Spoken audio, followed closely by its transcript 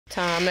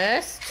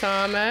Thomas.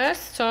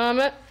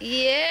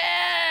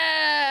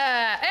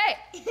 Yeah! Hey,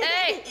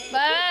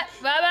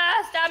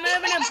 Bubba, stop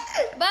moving him.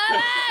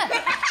 Bubba!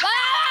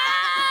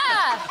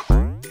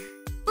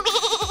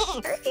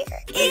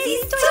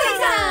 Izzy's toy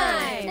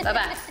time!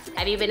 Bubba,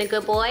 have you been a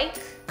good boy?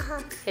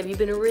 Have you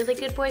been a really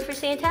good boy for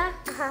Santa?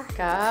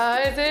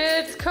 Guys,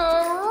 it's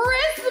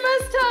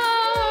Christmas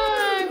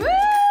time!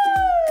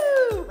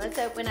 Woo! Let's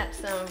open up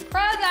some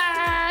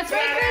presents!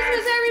 Merry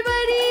Christmas,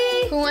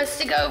 everybody! Who wants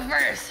to go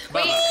first?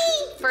 Wait,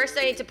 first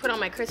I need to put on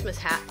my Christmas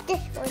hat. This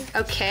one.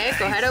 Okay,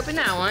 go ahead, open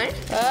that one.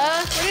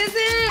 What is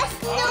it?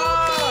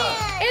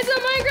 It's a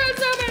Minecraft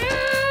snowman!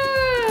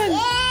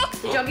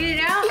 Did y'all get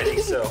it out? I think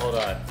so, hold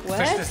on. What?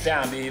 Push this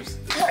down, Beebs.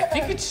 I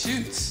think it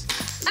shoots.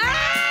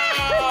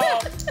 Ah!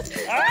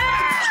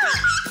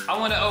 I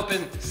want to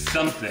open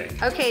something.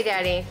 Okay,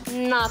 Daddy,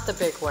 not the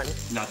big one.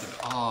 Not the,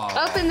 oh.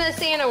 Open the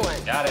Santa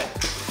one. Got it.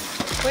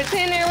 What's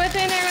in there? What's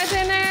in there? What's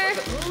in there?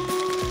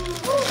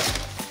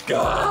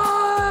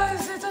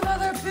 Guys, it's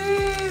another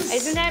piece.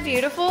 Isn't that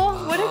beautiful?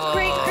 What a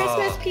great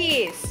Christmas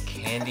piece.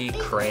 Candy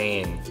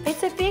crane.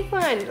 It's a big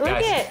one. Look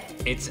Guys, it.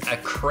 it's a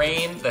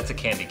crane that's a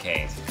candy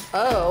cane.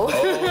 Oh.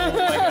 Oh my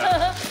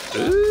God.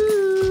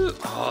 Ooh.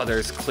 Oh,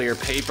 there's clear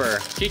paper.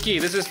 Kiki,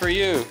 this is for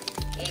you.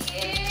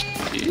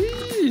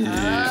 Ooh.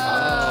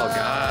 Oh,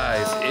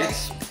 guys,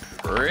 it's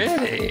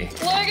pretty.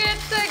 Look at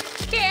the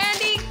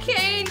candy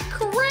cane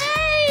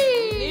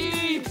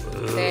crane.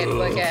 Babe,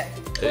 look at.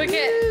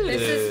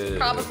 This is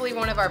probably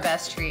one of our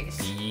best trees.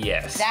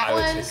 Yes, That I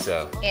one would say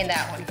so. and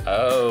that one.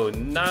 Oh,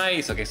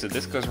 nice. Okay, so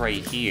this goes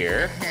right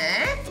here.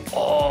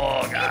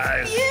 Oh,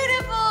 guys.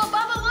 Beautiful.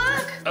 Bubba,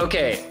 look.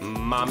 Okay,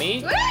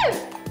 mommy. Woo!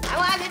 I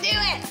wanted to do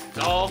it. It's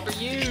all for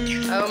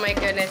you. Oh my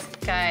goodness,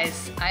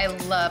 guys. I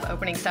love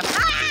opening stuff.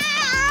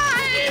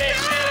 Get it.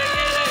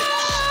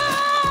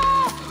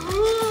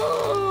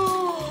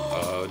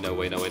 Oh, no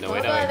way.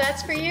 Bubba,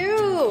 that's for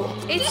you.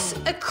 It's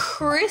a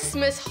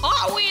Christmas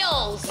Hot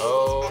Wheels.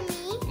 Oh,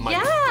 my.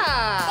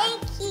 Yeah.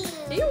 Thank you.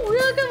 You're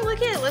welcome.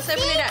 Look at it. Let's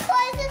open it Santa up.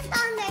 Claus is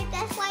on there.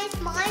 That's why it's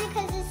mine,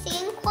 because the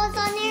Santa Claus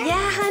on there.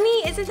 Yeah,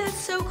 honey. Isn't that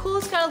so cool?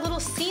 It's got a little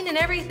scene and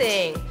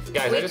everything.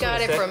 Guys, I we just got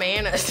wanna it say- from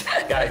Anna's.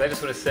 Guys, I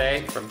just want to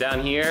say, from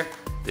down here,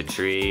 the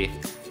tree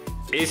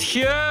is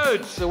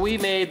huge. So we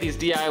made these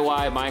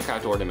DIY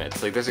Minecraft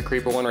ornaments. Like there's a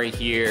creeper one right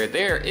here.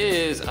 There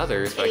is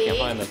others, but I can't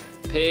find them.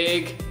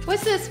 Pig.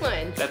 What's this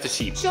one? That's a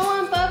sheep. Show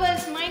on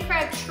Bubba's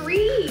Minecraft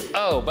tree.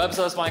 Oh, Bubs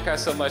loves Minecraft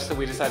so much that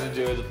we decided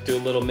to do a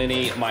little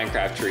mini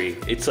Minecraft tree.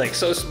 It's like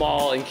so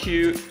small and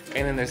cute,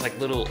 and then there's like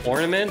little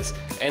ornaments,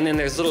 and then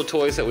there's little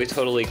toys that we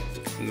totally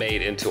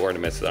made into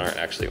ornaments that aren't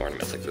actually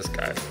ornaments, like this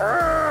guy.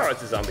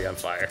 It's a zombie on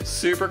fire.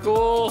 Super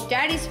cool.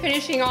 Daddy's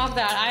finishing off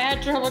that. I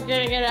had trouble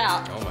getting it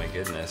out. Oh my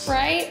goodness.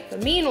 Right?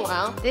 But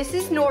meanwhile, this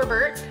is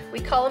Norbert.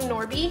 We call him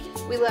Norby.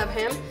 We love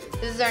him.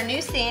 This is our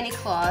new Santa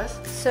Claus.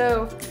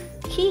 So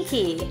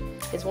Kiki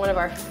is one of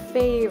our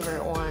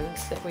favorite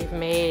ones that we've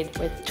made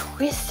with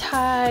twist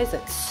ties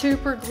and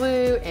super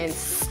glue and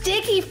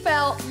sticky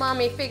felt.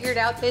 Mommy figured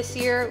out this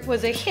year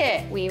was a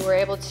hit. We were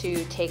able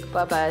to take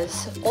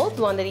Bubba's old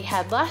one that he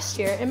had last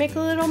year and make a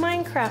little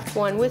Minecraft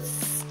one with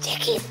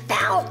sticky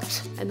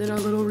felt. And then our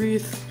little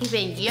wreath.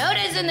 Even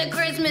Yoda's in the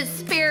Christmas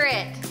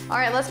spirit. All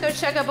right, let's go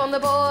check up on the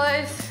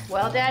boys.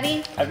 Well,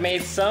 Daddy? I've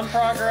made some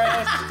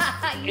progress.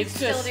 You It's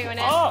still just, doing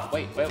it? Oh,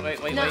 wait.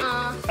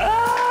 Nuh-uh.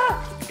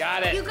 Ah,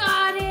 got it. You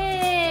got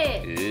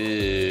it.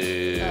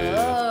 Ew.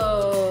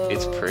 Oh.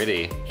 It's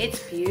pretty.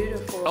 It's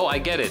beautiful. Oh, I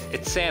get it.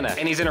 It's Santa,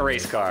 and he's in a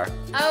race car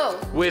Oh.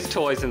 with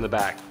toys in the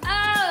back.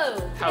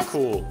 Oh. How that's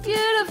cool.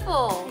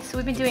 Beautiful. So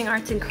we've been doing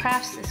arts and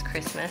crafts this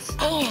Christmas,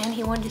 and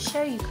he wanted to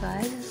show you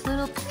guys this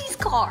little police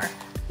car.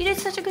 You did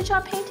such a good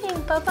job painting,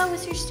 Bubba,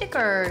 with your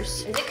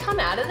stickers. Did it come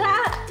out of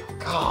that?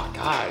 Oh,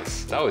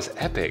 guys, that was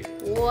epic.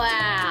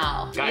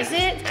 Wow. Guys, Is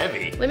it? it's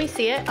heavy. Let me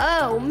see it.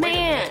 Oh, Wait a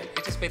man. minute,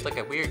 it just made like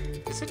a weird,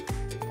 is it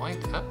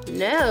wind up?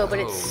 No, but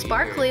it's Oh,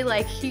 sparkly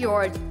like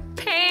your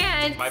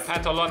pants. My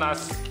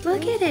pantalonas.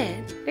 Look at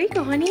it. There you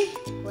go, honey.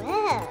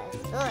 Wow,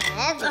 so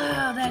heavy.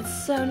 Oh,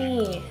 that's so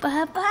neat.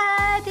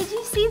 Bubba, did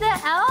you see the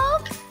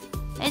elf?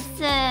 It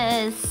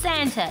says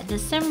Santa,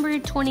 December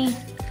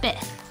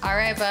 25th. All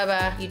right,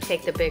 Bubba, you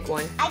take the big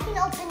one. I can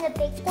open the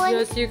big one.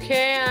 Yes, you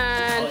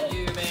can. Oh,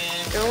 you,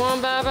 man. Go on,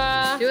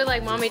 Bubba. Do it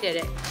like Mommy did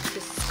it.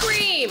 Just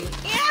scream.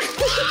 Yeah.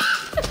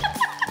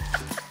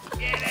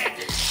 Get it.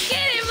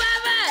 Get it,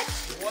 Bubba.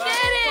 Whoa,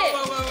 Get it.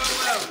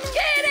 Whoa.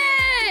 Get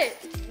it.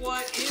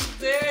 What is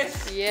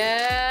this?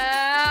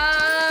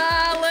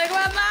 Yeah. Look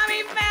what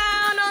Mommy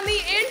found on the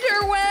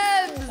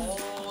interwebs.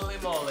 Holy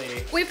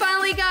moly. We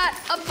finally got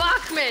a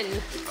Bachmann.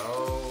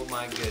 Oh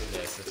my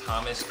goodness, the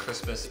Thomas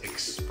Christmas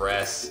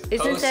Express.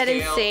 Isn't that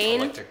post-scale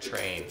insane? Electric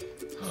train.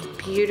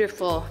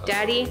 Beautiful.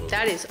 Daddy,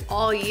 that is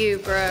all you,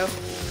 bro.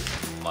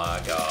 My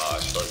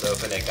gosh, let's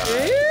open it,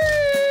 guys.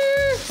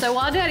 So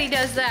while Daddy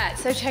does that,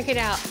 so check it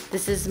out.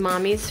 This is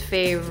Mommy's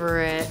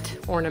favorite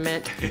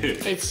ornament.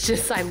 It's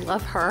just, I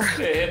love her.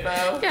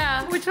 Hippo.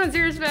 Yeah, which one's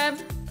yours, babe?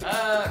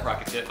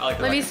 Rocket ship. I like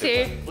the Let me rocket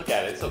ship see. one. Look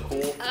at it, it's so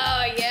cool.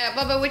 Oh yeah,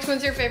 Bubba, which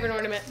one's your favorite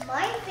ornament?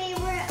 My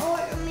favorite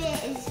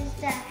ornament is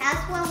just the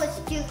house one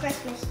with two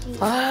Christmas trees.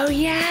 Oh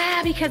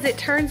yeah, because it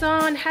turns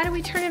on. How do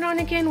we turn it on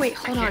again? Wait,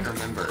 hold on. I can't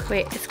remember.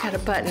 Wait, it's got a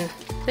button.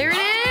 There it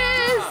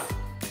is.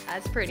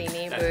 That's pretty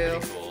neat, That's boo.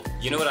 pretty cool.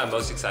 You know what I'm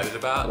most excited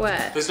about?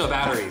 What? There's no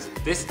batteries.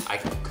 This, I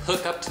can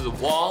hook up to the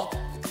wall.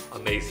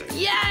 Amazing.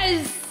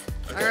 Yes.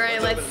 Okay, All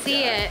right, let's open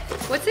see that. it.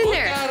 What's in Look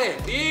there? at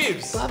it,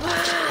 Eves.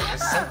 Bubba.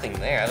 There's something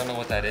there. I don't know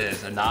what that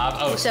is. A knob?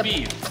 Oh, It's a-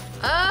 speed.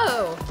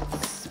 Oh,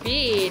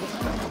 speed.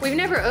 We've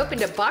never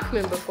opened a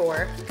Bachmann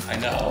before. I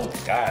know.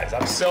 Guys,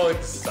 I'm so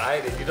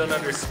excited. You don't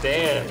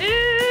understand.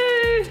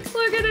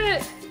 Look at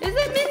it. Is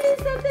it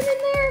missing something in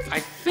there? I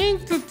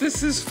think that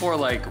this is for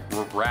like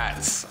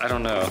rats. I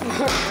don't know.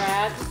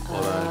 Rats.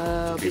 Hold on.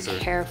 Oh, be These are-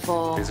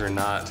 careful. These are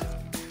not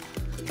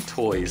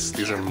toys.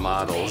 These are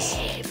models.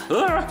 Babe.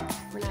 Ah!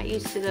 We're not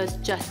used to those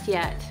just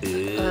yet.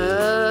 Ew.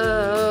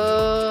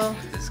 Oh.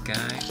 This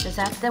guy? Is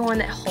that the one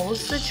that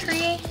holds the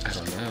tree? I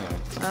don't know.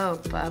 Oh,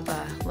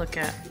 Bubba, look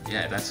at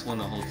Yeah, that's the one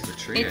that holds the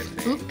tree, I it.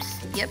 think.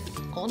 Oops. Yep.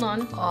 Hold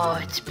on. Oh,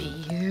 it's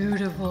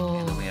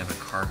beautiful. We have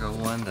a cargo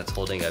one that's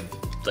holding a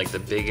like the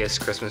biggest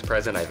Christmas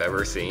present I've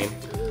ever seen.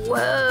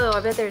 Whoa, I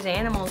bet there's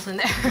animals in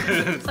there.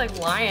 It's like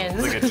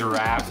lions. Like a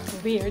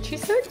giraffe. Lee, aren't you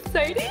so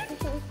excited?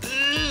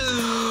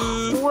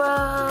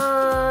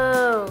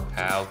 Whoa.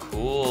 How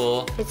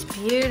cool. It's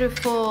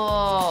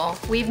beautiful.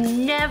 We've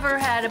never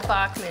had a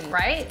Bachmann,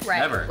 right? Right.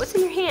 Never. What's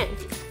in your hand?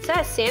 Is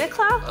that a Santa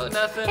Claus? Oh,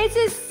 nothing. It's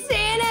a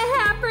Santa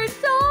hat for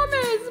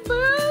Thomas,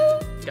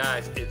 boo.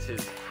 Guys, it's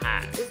his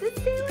hat. Does it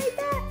say like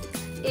that?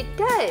 It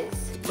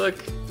does.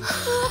 Look.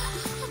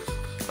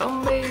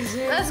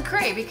 Amazing. That's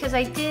great because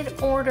I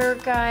did order,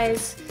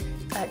 guys,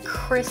 a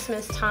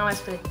Christmas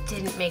Thomas, but it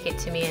didn't make it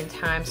to me in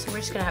time. So we're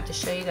just gonna have to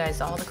show you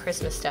guys all the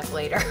Christmas stuff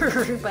later.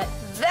 But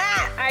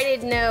that I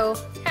didn't know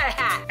had a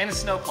hat. And a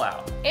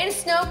snowplow. And a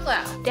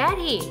snowplow.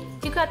 Daddy,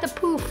 you got the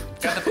poof.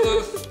 Got the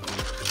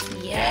poof.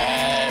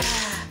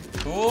 Yes.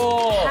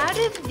 Cool. How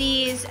did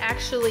these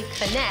actually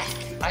connect?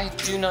 I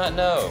do not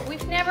know.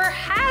 We've never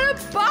had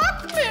a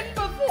Bachmann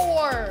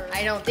before.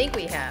 I don't think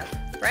we have,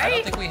 right? I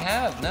don't think we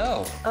have,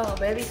 no. Oh,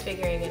 baby's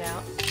figuring it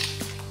out.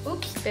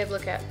 Oops, babe,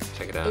 look at.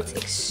 Check it out. It's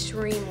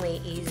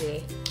extremely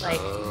easy. Like,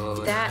 Oh,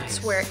 that's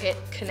nice. where it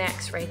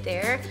connects right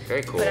there.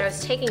 Very cool. But I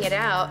was taking it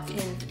out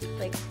and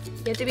like,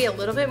 you have to be a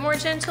little bit more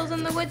gentle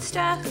than the wood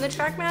stuff and the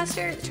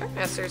Trackmaster. The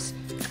Trackmasters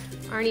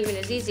aren't even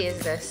as easy as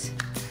this.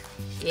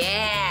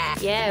 Yeah.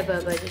 Yeah,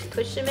 Bubba, just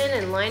push them in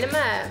and line them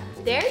up.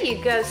 There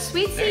you go,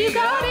 sweet, so There you you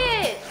got go.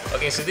 it.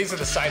 Okay, so these are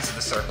the sides of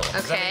the circle.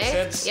 Does that Okay, make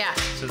sense? yeah.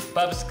 So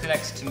Bubs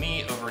connects to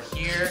me over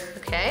here,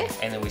 Okay.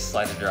 and then we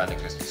slide it around the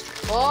Christmas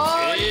tree.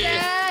 Oh, Hey,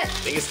 that. I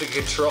think it's the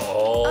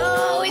control.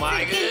 Oh, it's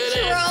my a goodness.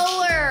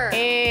 controller.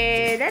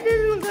 And that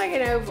doesn't look like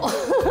an oval.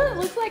 It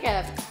looks like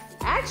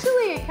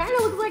actually, it kind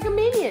of looks like a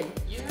minion.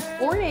 Yeah.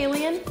 Or an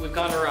alien. We've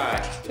gone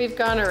awry. We've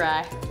gone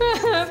awry.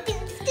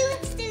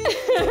 Stoot.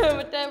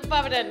 But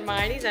Papa doesn't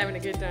mind, he's having a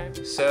good time.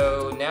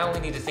 So now we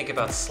need to think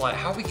about slide.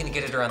 How are we gonna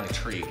get it around the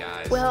tree,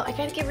 guys? Well, I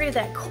gotta get rid of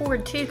that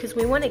cord too, because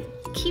we want to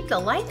keep the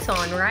lights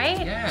on,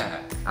 right?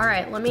 yeah. All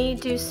right, let me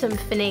do some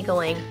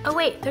finagling. Oh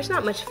wait, there's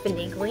not much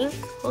finagling.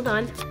 Hold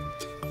on.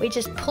 We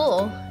just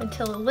pull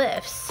until it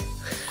lifts.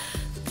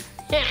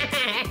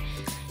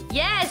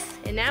 Yes,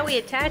 and now we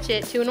attach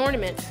it to an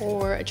ornament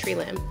or a tree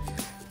limb.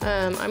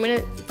 I'm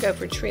gonna go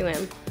for tree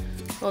limb.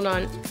 Hold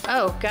on.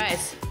 Oh,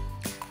 guys.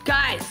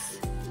 Nice.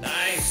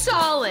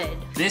 Solid.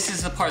 This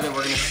is the part that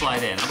we're gonna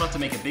slide in. I'm about to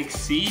make a big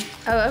C,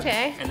 Oh,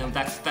 okay. and then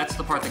that's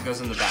the part that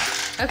goes in the back.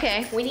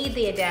 Okay, we need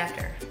the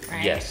adapter,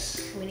 right?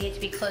 Yes. We need to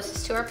be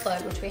closest to our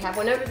plug, which we have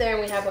one over there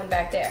and we have one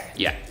back there.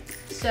 Yeah.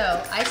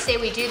 So I say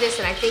we do this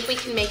and I think we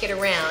can make it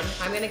around.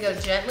 I'm gonna go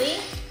gently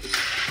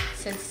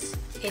since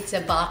it's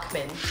a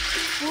Bachmann.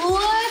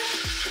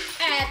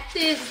 Look at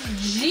this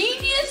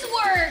genius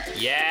work.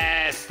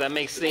 Yes, that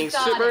makes things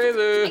Got super it.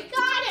 I easy.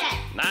 got it.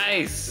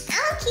 Nice.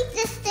 I'll keep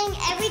this thing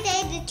every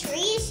day at the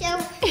tree, so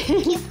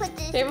you put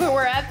this. If it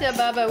were up to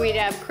Bubba, we'd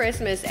have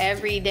Christmas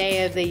every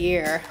day of the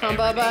year. Huh,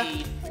 Bubba?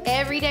 day.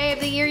 Every day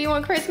of the year you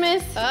want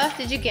Christmas?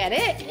 Did you get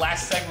it?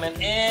 Last segment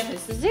in.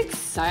 This is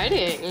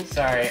exciting.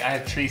 Sorry, I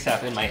have tree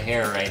sap in my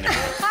hair right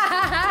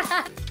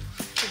now.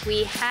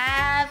 We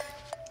have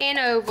an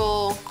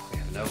oval. We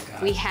have no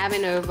guys. We have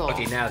an oval.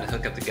 Okay, now to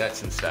hook up the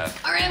guts and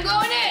stuff. All right, I'm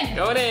going in.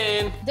 Going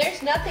in.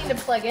 There's nothing to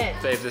plug in.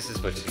 Babe, this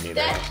is what you need.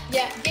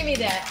 Yeah, give me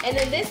that. And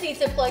then this needs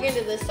to plug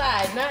into the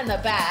side, not in the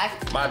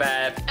back. My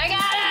bad. I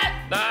got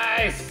it.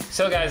 Nice.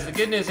 So guys, the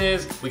good news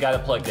is we got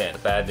it plugged in. The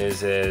bad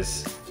news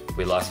is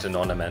we lost an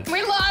ornament.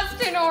 We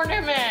lost an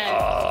ornament.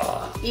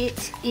 Oh.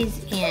 It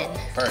is in.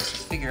 First,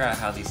 let's figure out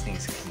how these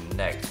things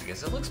connect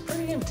because it looks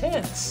pretty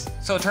intense.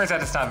 So it turns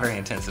out it's not very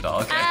intense at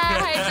all, okay?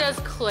 It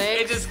just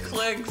clicks. It just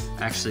clicks.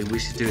 Actually, we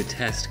should do a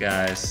test,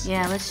 guys.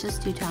 Yeah, let's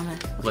just do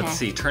Thomas. Okay. Let's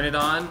see, turn it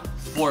on,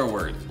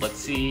 forward. Let's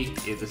see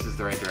if this is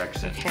the right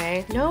direction.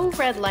 Okay, no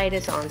red light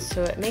is on,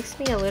 so it makes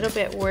me a little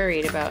bit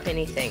worried about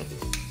anything.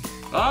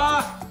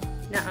 Ah,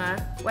 Nuh-uh.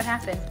 What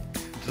happened?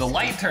 the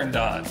light turned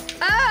on.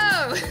 Oh,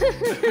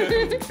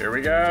 Here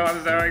we go.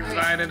 I'm so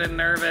excited and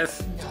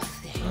nervous.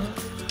 Nothing.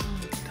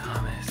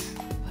 Thomas,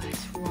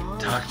 What's wrong,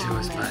 talk to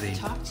us, Thomas? buddy.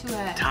 Talk to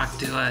us. Talk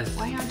to us.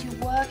 Why aren't you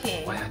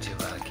working? Why aren't you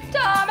working?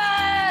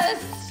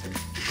 Thomas!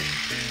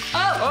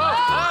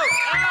 Oh!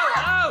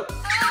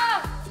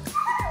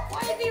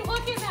 Why is he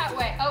looking that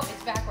way? Oh,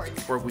 it's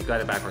backwards. We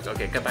got it backwards.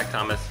 Okay, come back,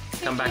 Thomas.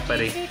 Come back,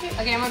 buddy.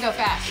 Okay, I'm gonna go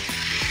fast.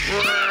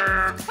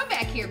 Come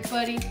back here,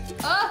 buddy.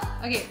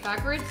 Okay,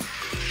 backwards.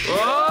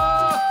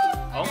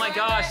 Oh my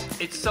gosh,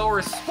 it's so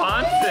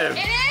responsive.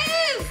 It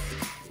is!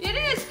 It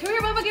is! Come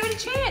here, Bubba, give it a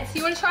chance.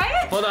 You wanna try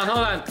it? Hold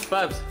on.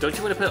 Bubs, don't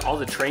you want to put all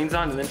the trains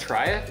on and then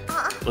try it?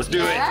 Let's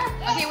do it.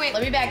 Okay, wait,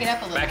 let me back it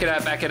up a little. Back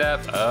it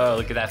up. Oh,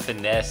 look at that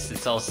finesse.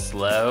 It's all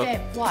slow. Okay,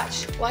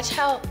 watch. Watch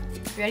how.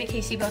 You ready? Can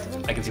you see both of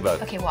them? I can see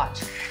both. Okay,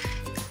 watch.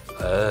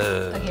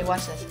 Oh. Okay,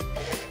 watch this.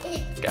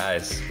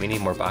 Guys, we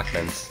need more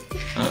Bachmanns.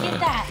 Look at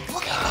that.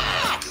 Look at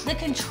that. The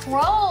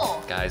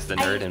control. Guys, the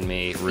nerd in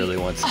me really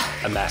wants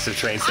a massive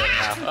train set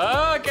now.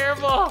 Oh,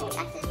 careful. That's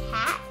his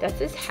hat. That's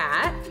his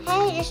hat.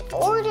 Hey, there's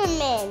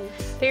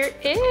ornaments. There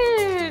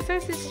is.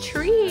 That's his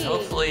tree.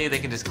 Hopefully they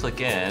can just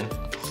click in.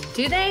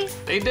 Do they?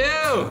 They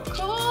do.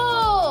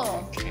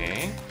 Cool.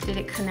 Okay. Did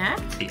it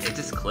connect? It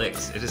just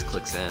clicks. It just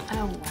clicks in.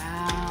 Oh,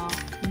 wow.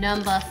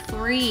 Number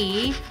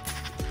 3.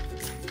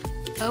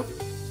 Oh.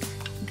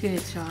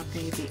 Good job,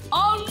 baby.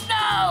 Oh,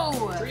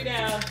 no! 3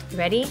 down.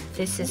 Ready?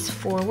 This is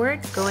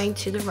forward, going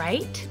to the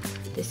right.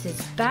 This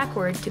is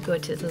backward to go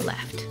to the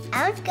left.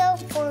 I would go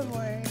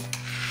forward.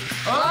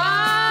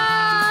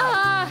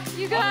 Ah!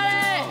 You got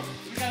it!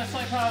 We got a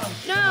slight problem.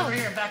 No. Over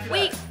here, back it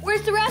Wait, up.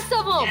 where's the rest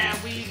of them? Yeah,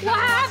 we What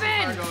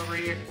happened? Go over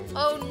here.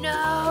 Oh,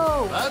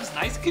 no. Bubs,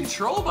 nice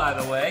control, by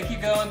the way.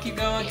 Keep going. Keep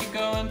going. Keep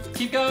going.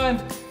 Keep going.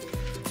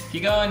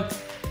 Keep going.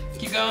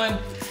 Keep going.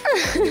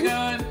 Keep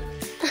going.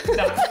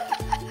 Stop.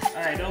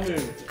 All right, don't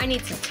move. I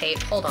need some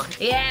tape. Hold on.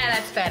 Yeah,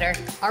 that's better.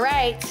 All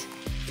right.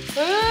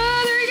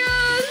 Oh, there he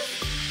goes.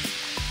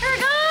 There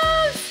it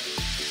goes.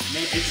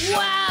 It's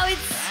Wow,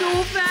 it's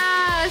so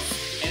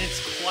fast. And it's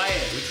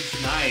quiet, which is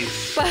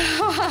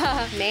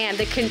nice. Man,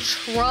 the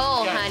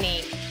control, Yeah.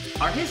 honey.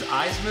 Are his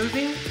eyes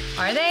moving?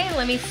 Are they?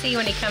 Let me see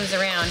when he comes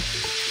around.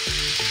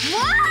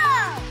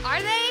 Whoa!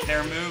 Are they?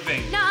 They're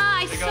moving. No,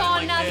 I They're saw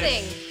going like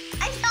nothing. this.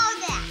 I saw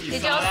that. You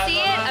Did saw y'all that, see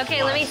Bubba? it?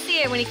 Okay, let me see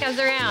it when he comes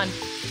around.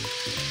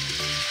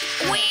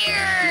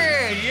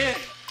 Weird. See it?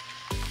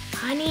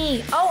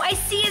 Honey. Oh, I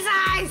see his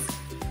eyes.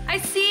 I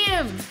see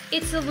him.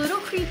 It's a little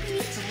creepy.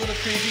 It's a little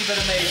creepy, but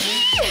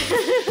amazing.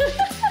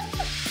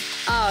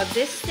 Oh,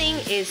 this thing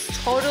is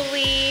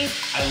totally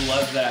I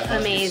love that.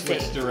 Once we amazing.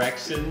 Switch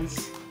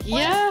directions.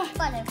 Yeah.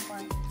 Button for.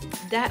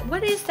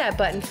 What is that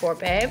button for,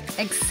 babe?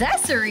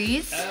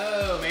 Accessories.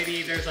 Oh,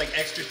 maybe there's like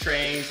extra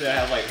trains that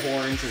have like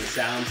horns and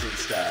sounds and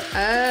stuff.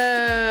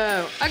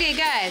 Oh. Okay,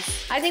 guys.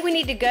 I think we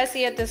need to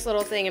gussy at this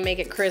little thing and make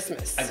it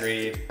Christmas.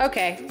 Agreed.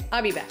 Okay,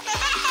 I'll be back.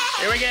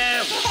 Here we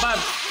go. Bub,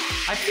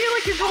 I feel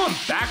like you're going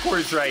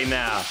backwards right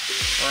now.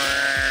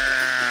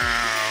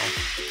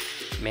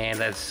 Man,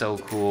 that's so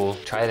cool.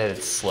 Try it at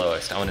its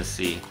slowest. I want to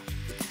see.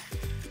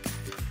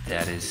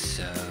 That is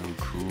so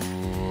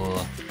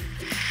cool.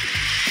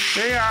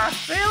 See ya.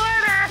 See you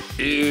later.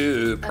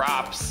 Ew,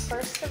 props.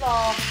 First of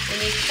all, we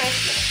need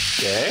Christmas.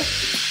 Okay.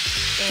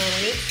 And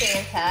we need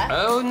Santa.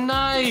 Oh,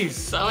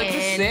 nice. I like the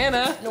And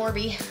Santa.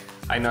 Norby.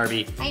 Hi,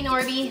 Norby. Hi,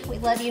 Norby. We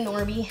love you,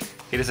 Norby.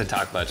 He doesn't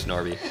talk much,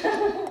 Norby.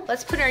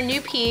 Let's put our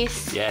new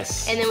piece.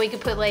 Yes. And then we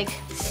could put like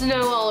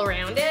snow all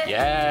around it.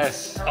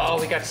 Yes. Oh,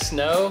 we got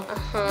snow.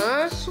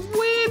 Uh-huh.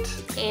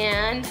 Sweet.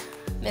 And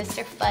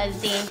Mr.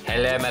 Fuzzy.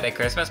 Hello, Merry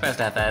Christmas,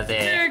 Mr. Fuzzy.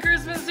 Merry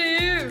Christmas to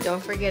you.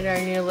 Don't forget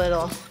our new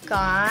little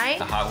guy.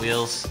 The Hot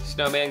Wheels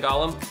Snowman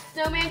Golem.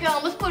 Snowman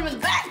Golem. Let's put him in the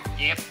back.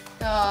 Yep.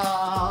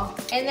 Oh.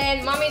 And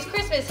then Mommy's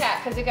Christmas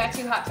hat because it got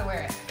too hot to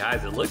wear it.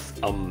 Guys, it looks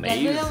Isn't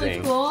it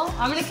amazing. cool?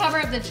 I'm gonna cover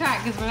up the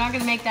track because we're not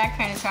gonna make that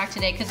kind of track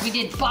today because we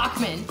did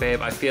Bachmann.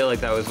 Babe, I feel like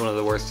that was one of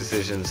the worst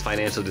decisions,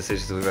 financial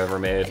decisions we've ever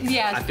made.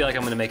 Yeah. I feel like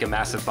I'm gonna make a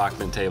massive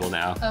Bachmann table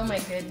now. Oh my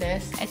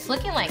goodness. It's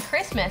looking like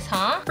Christmas,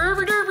 huh?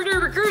 Derby, derby,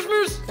 derby,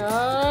 Christmas!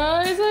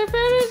 Guys, I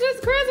finished.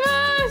 It's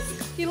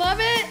Christmas. You love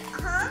it?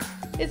 Huh?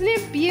 Isn't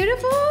it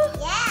beautiful?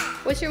 Yeah.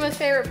 What's your most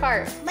favorite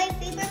part? My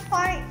favorite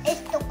part is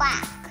the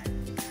whack.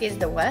 Is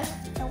the what?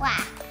 The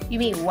whack. You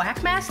mean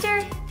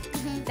Whackmaster?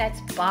 That's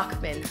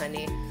Bachmann,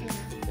 honey.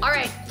 All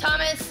right,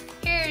 Thomas,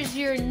 here's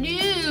your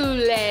new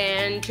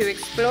land to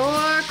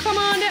explore. Come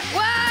on down.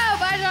 Wow,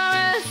 bye,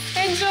 Thomas.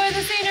 Enjoy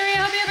the scenery.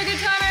 Hope you have a good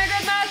time. Merry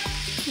Christmas.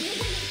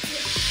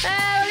 What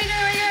are you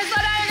doing? You're gonna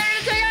slow down. You're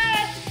gonna take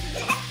it.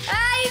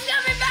 He's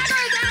coming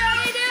backwards. I don't know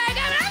what you're doing.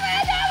 Come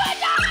on,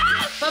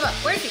 Thomas. Bubba,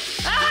 where's he?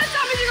 Thomas,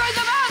 you're going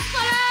so fast.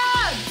 Slow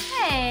down.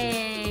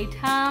 Hey,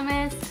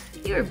 Thomas.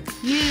 You're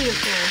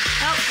beautiful.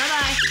 Oh,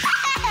 bye-bye.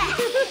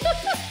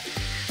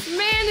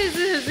 Man, this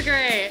is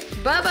great.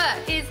 Bubba,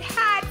 his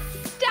hat's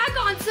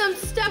stuck on some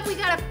stuff. We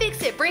gotta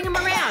fix it. Bring him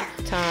around.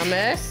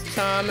 Thomas,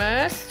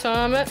 Thomas,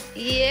 Thomas.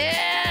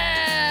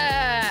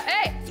 Yeah.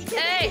 Hey,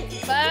 hey,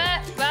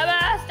 Bubba,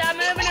 Bubba, stop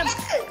moving him.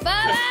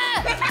 Bubba,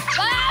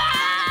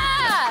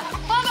 Bubba,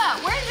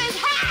 Bubba, where's his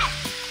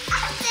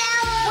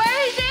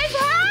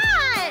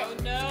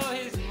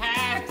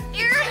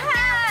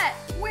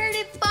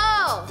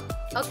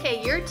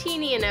Okay, you're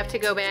teeny enough to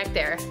go back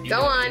there.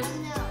 Go on.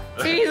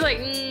 No. He's like,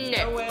 no.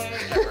 No way.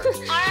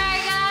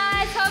 Alright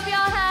guys, hope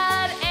y'all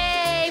had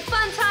a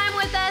fun time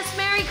with us.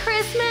 Merry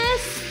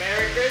Christmas.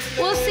 Merry Christmas.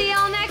 We'll see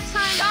y'all next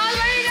time. Guys,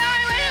 what are you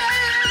doing?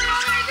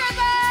 Merry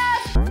Christmas!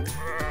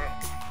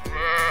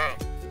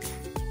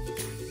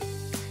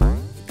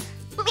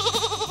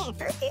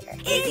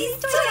 Izzy's